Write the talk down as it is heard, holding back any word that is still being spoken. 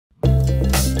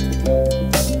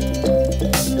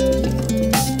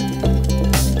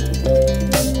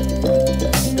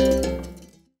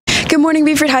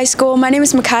morning, Beaufort High School. My name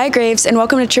is Micaiah Graves, and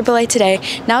welcome to AAA Today.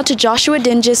 Now to Joshua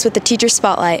Dinges with the Teacher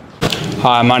Spotlight.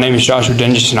 Hi, my name is Joshua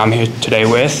Dinges, and I'm here today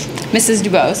with Mrs.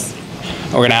 DuBose.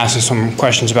 We're going to ask you some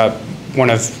questions about one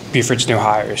of Beaufort's new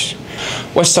hires.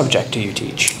 What subject do you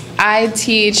teach? I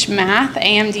teach math,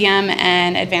 AMDM,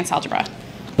 and advanced algebra.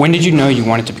 When did you know you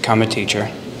wanted to become a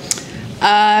teacher?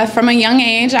 From a young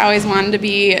age, I always wanted to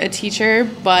be a teacher,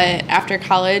 but after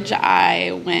college,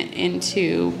 I went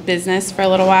into business for a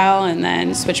little while and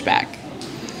then switched back.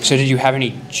 So did you have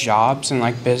any jobs in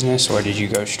business, or did you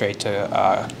go straight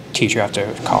to teacher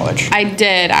after college? I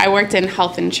did. I worked in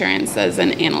health insurance as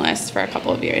an analyst for a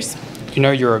couple of years. You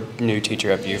know you're a new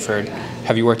teacher at Beaufort.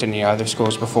 Have you worked in any other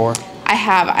schools before? I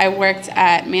have. I worked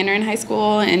at Mandarin High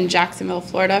School in Jacksonville,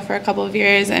 Florida for a couple of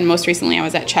years, and most recently I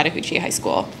was at Chattahoochee High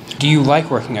School. Do you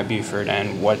like working at Beaufort,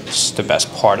 and what's the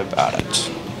best part about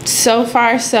it? So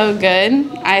far, so good.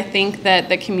 I think that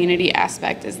the community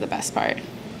aspect is the best part.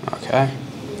 Okay.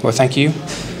 Well, thank you.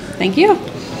 Thank you.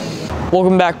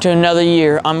 Welcome back to another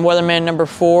year. I'm weatherman number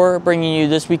 4, bringing you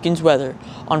this weekend's weather.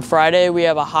 On Friday, we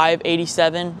have a high of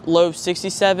 87, low of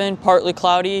 67, partly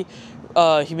cloudy.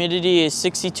 Humidity is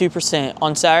 62%.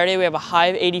 On Saturday, we have a high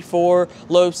of 84,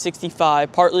 low of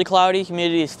 65, partly cloudy,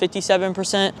 humidity is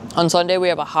 57%. On Sunday, we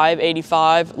have a high of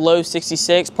 85, low of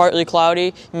 66, partly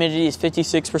cloudy, humidity is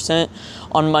 56%.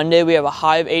 On Monday, we have a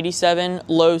high of 87,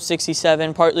 low of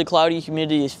 67, partly cloudy,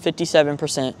 humidity is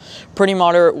 57%. Pretty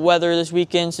moderate weather this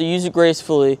weekend, so use it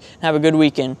gracefully and have a good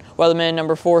weekend. Weatherman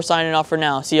number 4 signing off for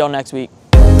now. See y'all next week.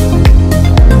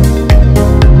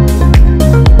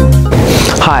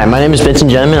 Hi, my name is Vincent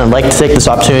Gentleman. I'd like to take this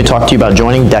opportunity to talk to you about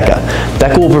joining DECA.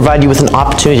 DECA will provide you with an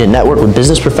opportunity to network with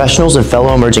business professionals and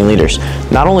fellow emerging leaders.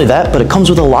 Not only that, but it comes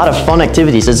with a lot of fun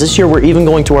activities, as this year we're even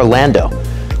going to Orlando.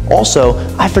 Also,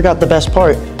 I forgot the best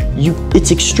part,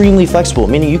 it's extremely flexible,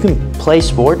 meaning you can play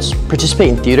sports, participate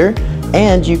in theater,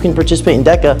 and you can participate in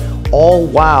DECA, all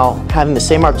while having the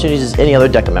same opportunities as any other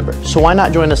DECA member. So why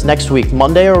not join us next week,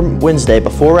 Monday or Wednesday,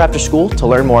 before or after school, to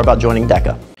learn more about joining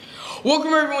DECA.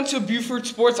 Welcome everyone to Beaufort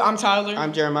Sports. I'm Tyler.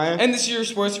 I'm Jeremiah. And this is your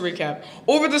sports recap.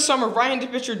 Over the summer, Ryan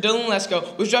pitcher Dylan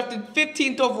Lesko was drafted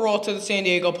 15th overall to the San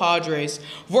Diego Padres.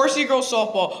 Varsity girls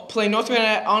softball play North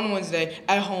Carolina on Wednesday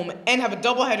at home and have a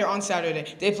doubleheader on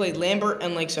Saturday. They played Lambert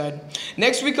and Lakeside.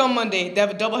 Next week on Monday, they have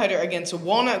a doubleheader against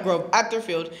Walnut Grove at their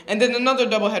field, and then another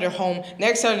doubleheader home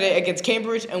next Saturday against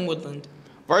Cambridge and Woodland.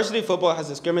 Varsity football has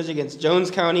a scrimmage against Jones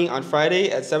County on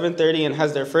Friday at 7:30 and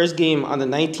has their first game on the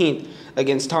 19th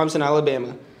against Thompson,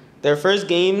 Alabama. Their first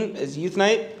game is youth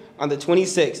night on the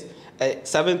 26th at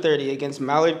 7:30 against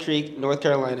Mallard Creek, North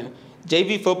Carolina.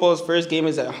 JV football's first game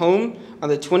is at home on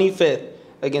the 25th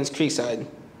against Creekside.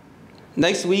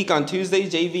 Next week on Tuesday,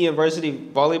 JV and varsity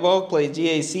volleyball play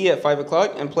GAC at 5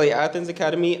 o'clock and play Athens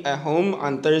Academy at home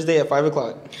on Thursday at 5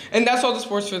 o'clock. And that's all the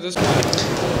sports for this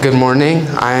week. Good morning.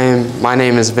 My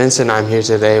name is Vincent. I'm here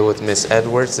today with Ms.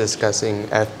 Edwards discussing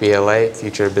FBLA,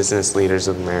 Future Business Leaders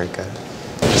of America.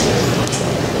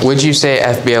 Would you say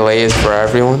FBLA is for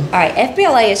everyone? All right,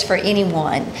 FBLA is for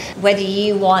anyone, whether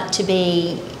you want to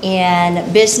be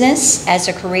in business as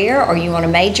a career or you want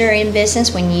to major in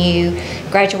business when you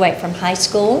graduate from high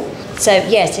school. So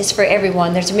yes, it's for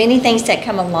everyone. There's many things that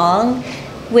come along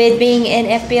with being in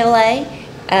FBLA.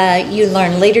 You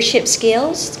learn leadership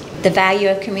skills, the value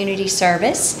of community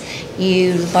service.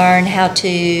 You learn how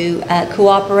to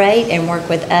cooperate and work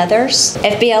with others.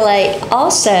 FBLA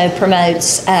also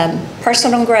promotes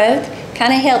personal growth,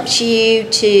 kind of helps you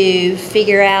to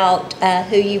figure out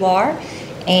who you are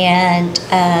and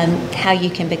how you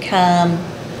can become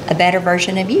a better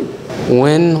version of you.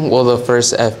 When will the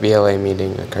first FBLA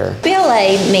meeting occur?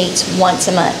 FBLA meets once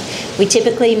a month. We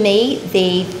typically meet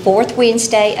the 4th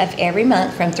Wednesday of every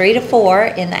month from 3 to 4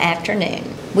 in the afternoon.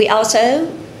 We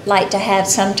also like to have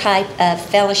some type of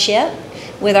fellowship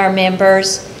with our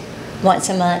members once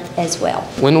a month as well.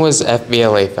 When was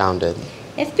FBLA founded?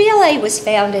 FBLA was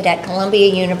founded at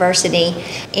Columbia University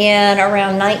in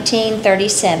around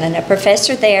 1937. A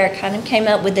professor there kind of came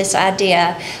up with this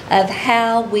idea of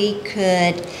how we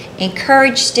could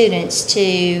encourage students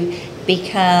to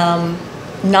become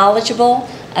knowledgeable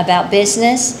about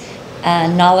business,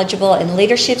 knowledgeable in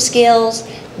leadership skills,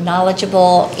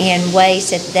 knowledgeable in ways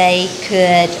that they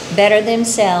could better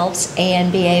themselves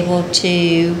and be able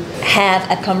to have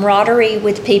a camaraderie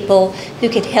with people who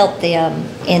could help them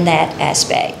in that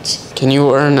aspect. Can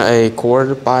you earn a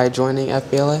cord by joining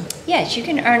FBLA? Yes, you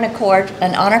can earn a cord,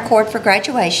 an honor cord for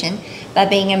graduation by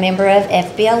being a member of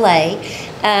FBLA.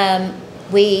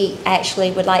 We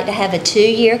actually would like to have a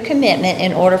 2-year commitment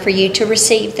in order for you to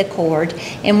receive the cord.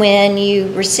 And when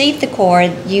you receive the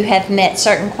cord, you have met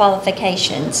certain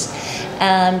qualifications.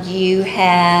 You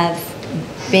have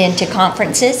been to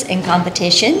conferences and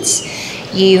competitions.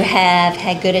 You have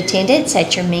had good attendance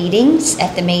at your meetings,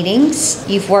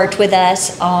 You've worked with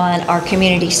us on our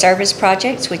community service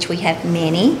projects, which we have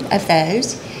many of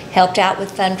those, helped out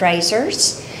with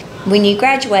fundraisers. When you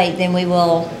graduate, then we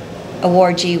will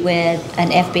award you with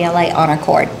an FBLA honor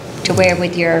cord to wear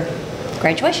with your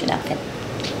graduation outfit.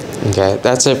 Okay,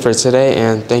 that's it for today,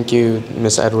 and thank you,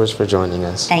 Ms. Edwards, for joining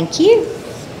us. Thank you.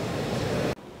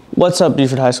 What's up,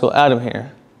 Beaufort High School? Adam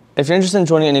here. If you're interested in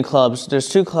joining any clubs, there's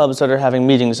 2 clubs that are having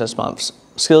meetings this month,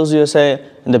 Skills USA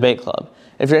and Debate Club.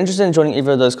 If you're interested in joining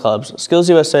either of those clubs, Skills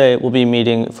USA will be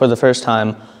meeting for the first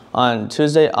time on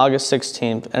Tuesday, August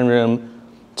 16th in room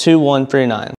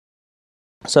 2139.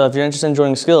 So if you're interested in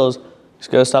joining Skills, just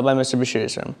go stop by Mr.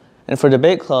 Bashir's room. And for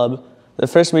Debate Club, the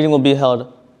first meeting will be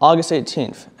held August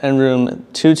 18th in room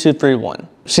 2231.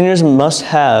 Seniors must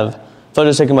have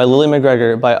photos taken by Lily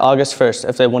McGregor by August 1st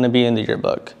if they want to be in the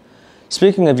yearbook.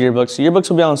 Speaking of yearbooks, yearbooks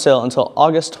will be on sale until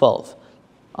August 12th.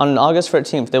 On August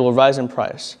 13th, they will rise in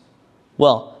price.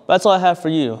 Well, that's all I have for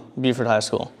you, Beaufort High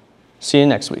School. See you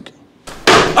next week.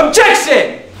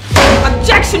 Objection!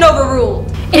 Objection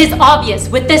overruled. It is obvious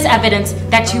with this evidence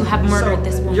that you have murdered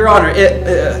this woman. Your Honor,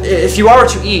 if you are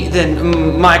to eat,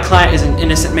 then my client is an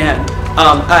innocent man.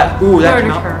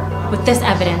 Murdered her with this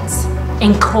evidence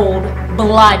in cold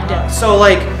blood. So,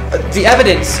 like, the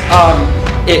evidence,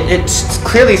 it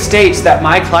clearly states that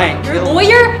my client Your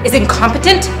lawyer is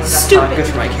incompetent, stupid. Not good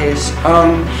for my case.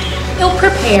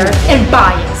 Ill-prepared and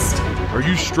biased. Are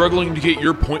you struggling to get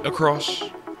your point across?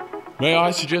 May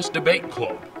I suggest Debate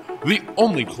Club, the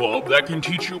only club that can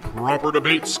teach you proper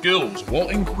debate skills while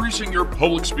increasing your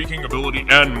public speaking ability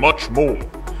and much more.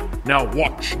 Now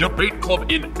watch Debate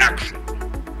Club in action.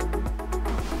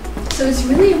 So it's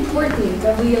really important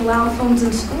that we allow phones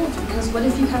in schools, because what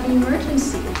if you have an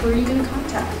emergency? Who are you going to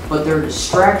contact? But they're a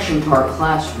distraction to our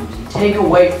classrooms. They take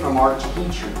away from our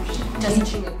teachers.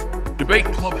 Debate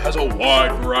Club has a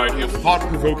wide variety of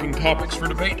thought-provoking topics for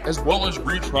debate, as well as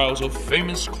retrials of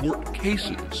famous court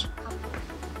cases.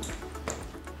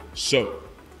 So,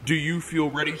 do you feel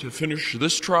ready to finish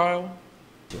this trial?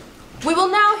 We will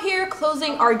now hear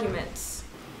closing arguments.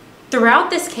 Throughout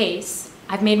this case,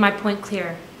 I've made my point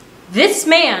clear. This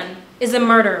man is a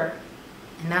murderer,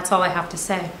 and that's all I have to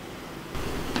say.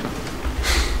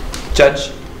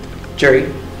 Judge, jury,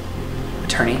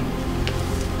 attorney,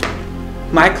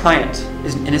 my client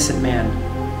is an innocent man,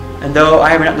 and though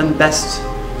I have not done the best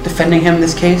defending him in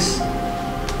this case,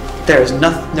 there is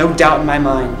no doubt in my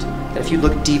mind that if you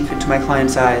look deep into my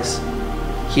client's eyes,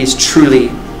 he is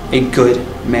truly a good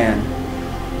man.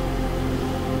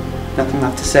 Nothing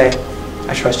left to say.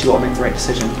 I trust you all make the right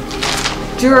decision.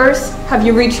 Jurors, have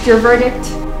you reached your verdict?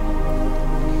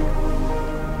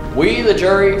 We, the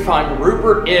jury, find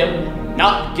Rupert M.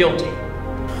 not guilty.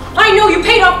 I know you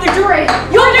paid off the jury!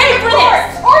 You'll pay for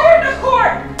this! Order in the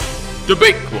court!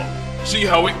 Debate Club. See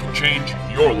how it can change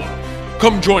your life.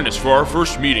 Come join us for our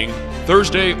first meeting,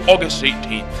 Thursday, August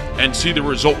 18th, and see the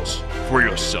results for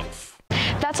yourself.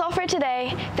 That's all for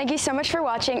today. Thank you so much for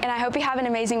watching, and I hope you have an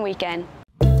amazing weekend.